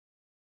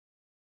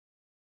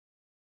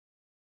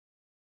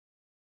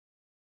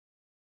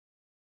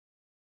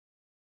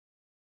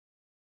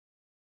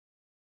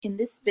In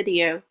this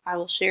video, I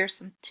will share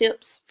some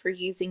tips for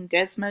using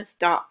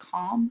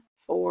Desmos.com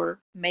for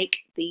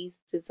Make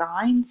These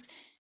Designs,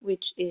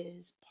 which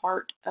is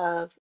part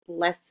of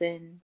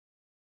Lesson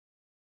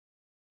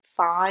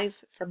 5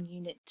 from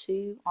Unit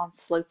 2 on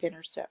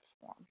slope-intercept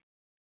form.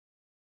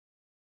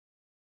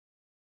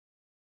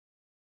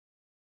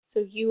 So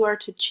you are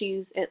to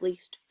choose at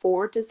least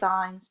 4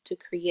 designs to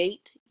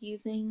create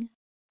using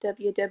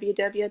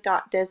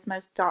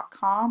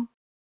www.desmos.com.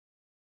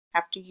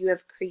 After you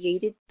have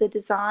created the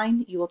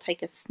design, you will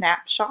take a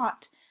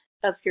snapshot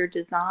of your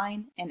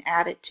design and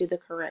add it to the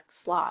correct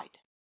slide.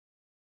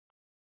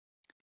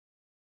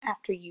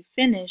 After you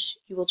finish,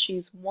 you will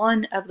choose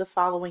one of the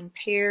following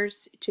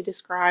pairs to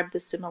describe the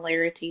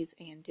similarities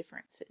and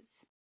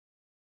differences.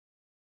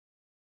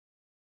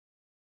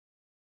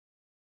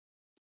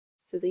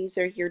 So these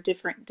are your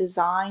different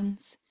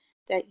designs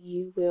that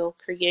you will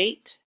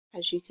create.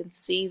 As you can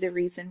see, the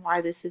reason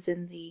why this is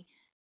in the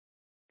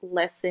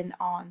lesson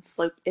on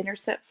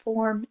slope-intercept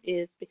form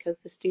is because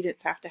the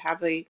students have to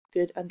have a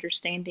good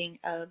understanding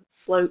of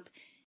slope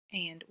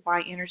and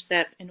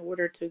y-intercept in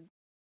order to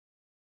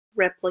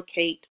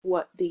replicate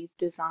what these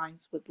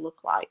designs would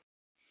look like.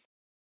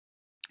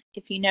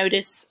 If you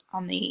notice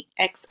on the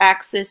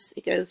x-axis,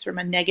 it goes from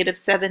a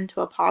 -7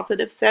 to a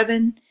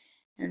 +7,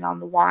 and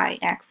on the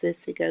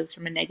y-axis, it goes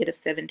from a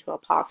 -7 to a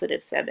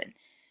 +7.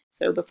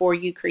 So before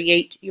you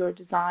create your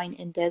design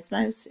in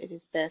Desmos, it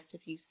is best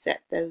if you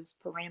set those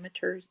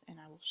parameters, and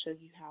I will show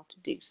you how to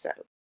do so.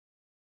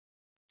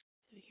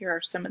 So here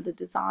are some of the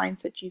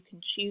designs that you can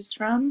choose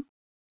from.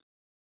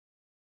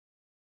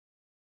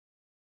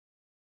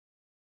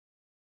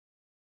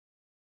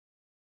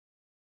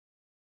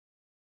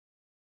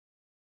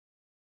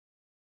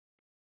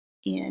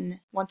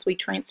 Once we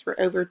transfer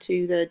over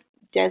to the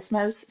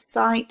Desmos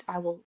site, I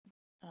will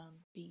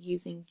be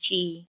using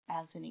G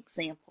as an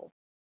example.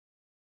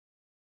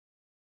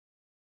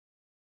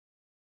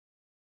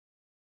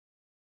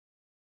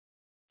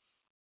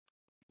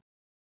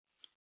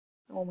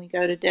 So when we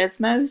go to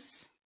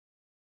Desmos,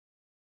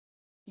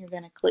 you're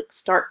going to click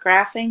Start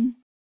Graphing.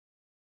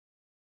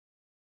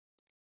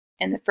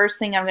 And the first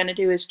thing I'm going to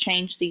do is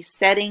change these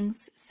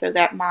settings so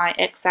that my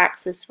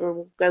x-axis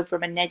will go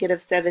from a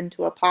 -7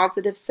 to a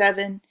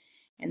 +7,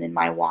 and then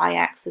my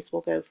y-axis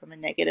will go from a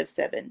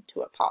 -7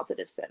 to a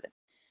 +7.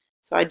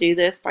 So I do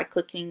this by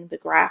clicking the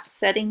Graph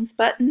Settings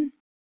button.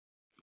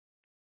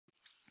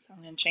 So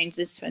I'm going to change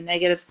this to a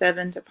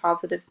 -7 to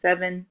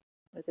 +7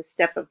 with a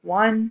step of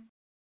 1,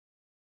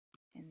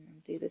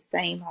 and do the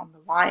same on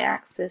the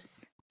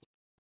y-axis,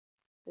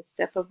 the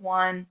step of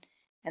 1,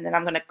 and then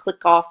I'm going to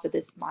click off of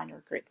this minor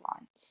grid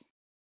lines.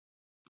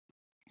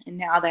 And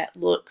now that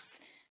looks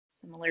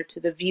similar to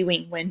the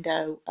viewing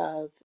window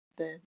of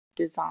the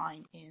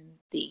design in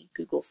the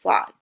Google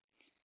slide.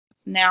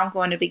 So now I'm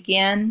going to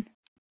begin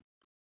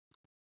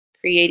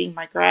creating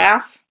my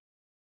graph.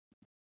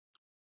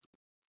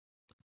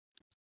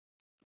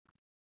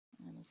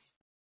 I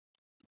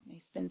may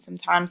spend some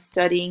time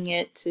studying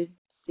it to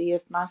see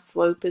if my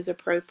slope is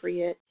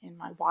appropriate and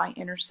my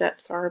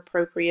y-intercepts are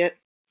appropriate.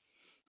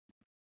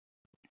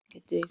 I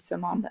could do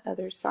some on the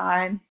other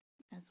side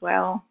as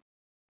well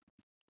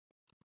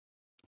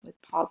with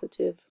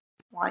positive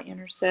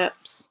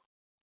y-intercepts.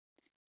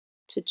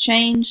 To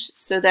change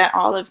so that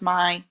all of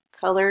my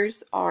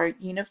colors are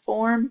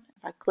uniform,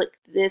 if I click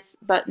this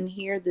button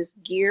here, this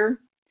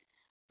gear,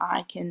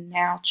 I can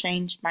now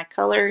change my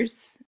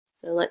colors.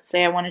 So let's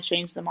say I want to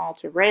change them all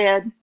to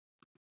red.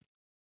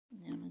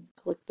 And then I'm going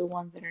to click the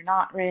ones that are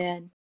not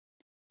red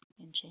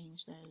and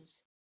change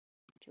those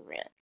to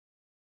red.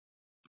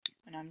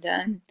 When I'm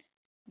done,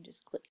 I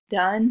just click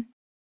Done.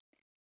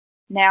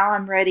 Now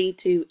I'm ready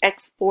to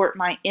export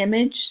my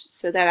image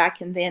so that I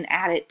can then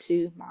add it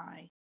to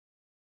my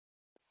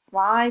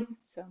slide.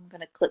 So I'm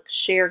going to click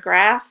Share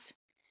Graph,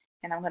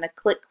 and I'm going to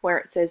click where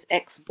it says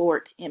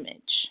Export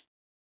Image.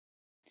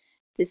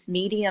 This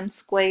medium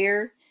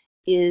square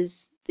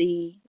is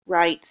the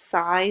right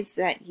size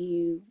that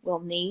you will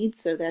need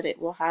so that it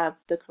will have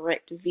the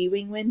correct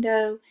viewing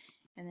window,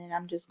 and then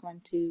I'm just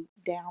going to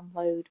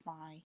download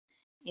my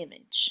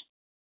image.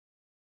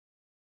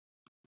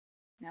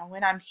 Now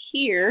when I'm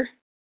here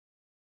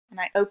and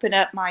I open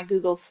up my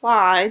Google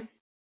slide,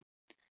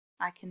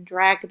 I can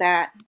drag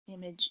that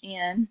image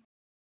in,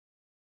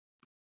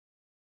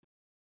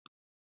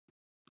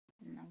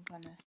 and I'm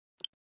going to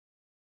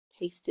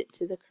paste it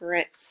to the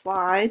correct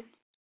slide.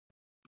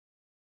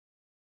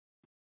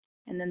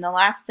 And then the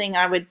last thing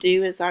I would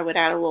do is I would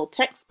add a little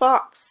text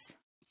box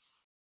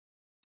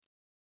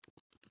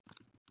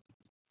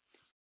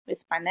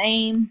with my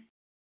name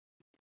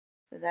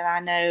so that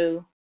I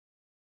know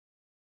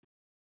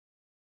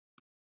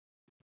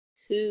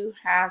who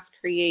has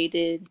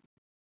created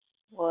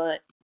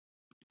what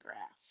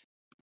graph.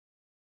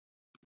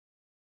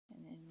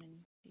 And then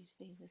when you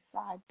see the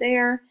slide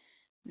there,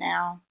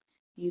 now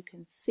you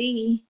can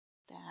see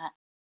that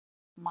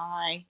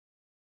my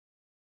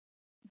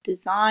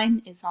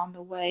design is on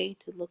the way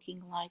to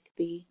looking like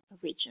the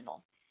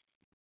original.